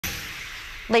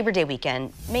Labor Day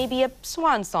weekend may be a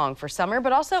swan song for summer,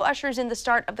 but also ushers in the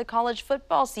start of the college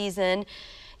football season.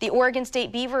 The Oregon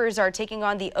State Beavers are taking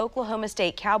on the Oklahoma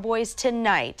State Cowboys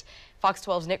tonight. Fox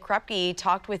 12's Nick Krupke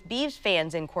talked with Beavs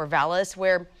fans in Corvallis,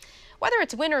 where whether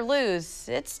it's win or lose,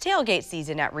 it's tailgate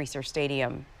season at Reser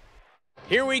Stadium.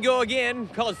 Here we go again.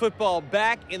 College football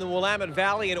back in the Willamette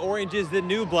Valley, and orange is the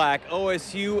new black.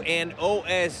 OSU and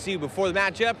OSU. Before the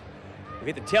matchup, we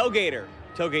hit the tailgater.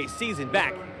 Tailgate season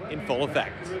back in full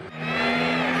effect.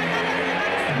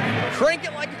 Crank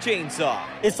it like a chainsaw.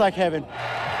 It's like heaven.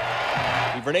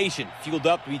 Beaver Nation fueled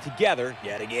up to be together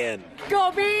yet again.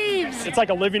 Go Beavs! It's like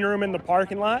a living room in the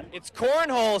parking lot. It's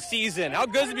cornhole season. How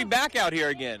good is it to be back out here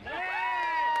again? You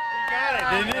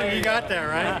got it, didn't you? You got that,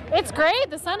 right? It's great.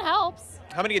 The sun helps.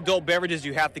 How many adult beverages do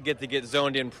you have to get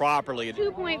zoned in properly?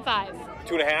 2.5.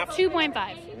 2.5?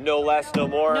 2.5. No less, no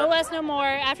more? No less, no more.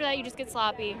 After that, you just get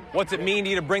sloppy. What's it mean to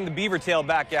you to bring the beaver tail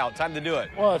back out? Time to do it.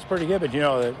 Well, it's pretty good, but you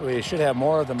know, we should have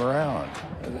more of them around.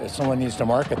 Someone needs to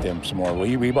market them some more.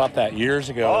 We bought that years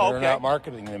ago. Oh, okay. They're not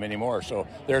marketing them anymore, so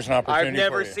there's an opportunity. I've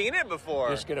never for you. seen it before.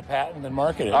 Just get a patent and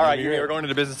market it. All right, we're going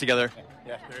into business together.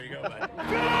 Yeah, there you go, bud.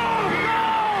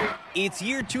 It's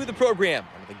year 2 of the program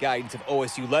under the guidance of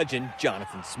OSU legend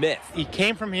Jonathan Smith. He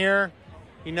came from here.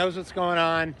 He knows what's going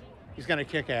on. He's going to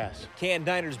kick ass. Can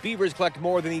Niners Beavers collect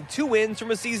more than the 2 wins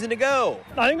from a season ago?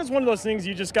 I think it's one of those things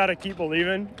you just got to keep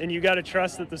believing, and you got to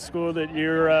trust that the school that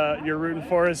you're rooting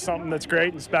for is something that's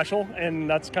great and special, and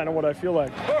that's kind of what I feel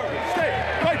like.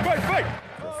 Fight!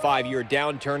 A 5-year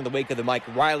downturn in the wake of the Mike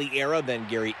Riley era, then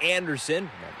Gary Anderson,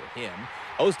 remember him.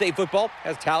 O State football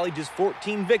has tallied just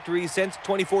 14 victories since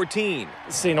 2014.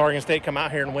 Seeing Oregon State come out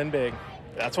here and win big.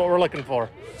 That's what we're looking for.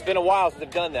 It's been a while since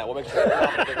they've done that. We'll make sure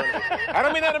I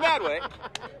don't mean that in a bad way.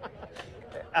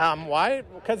 Why?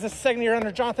 Because this is the second year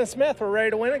under Jonathan Smith. We're ready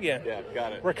to win again. Yeah,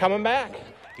 got it. We're coming back.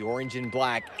 The orange and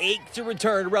black ache to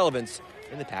return to relevance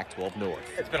in the Pac-12 North.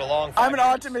 It's been a long 5 I'm an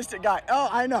optimistic guy. Oh,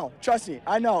 I know. Trust me.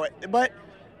 I know it. But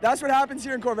that's what happens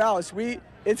here in Corvallis.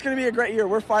 It's going to be a great year.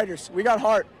 We're fighters. We got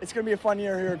heart. It's going to be a fun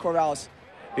year here in Corvallis.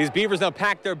 These Beavers now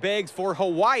pack their bags for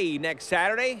Hawaii next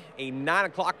Saturday, a 9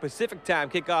 o'clock Pacific time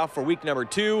kickoff for week number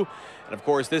 2. And, of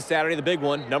course, this Saturday, the big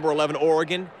one, number 11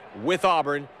 Oregon with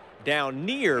Auburn down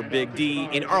near Big D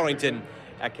in Arlington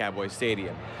at Cowboy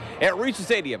Stadium. At Reser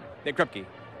Stadium, Nick Krupke,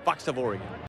 Fox 12 Oregon.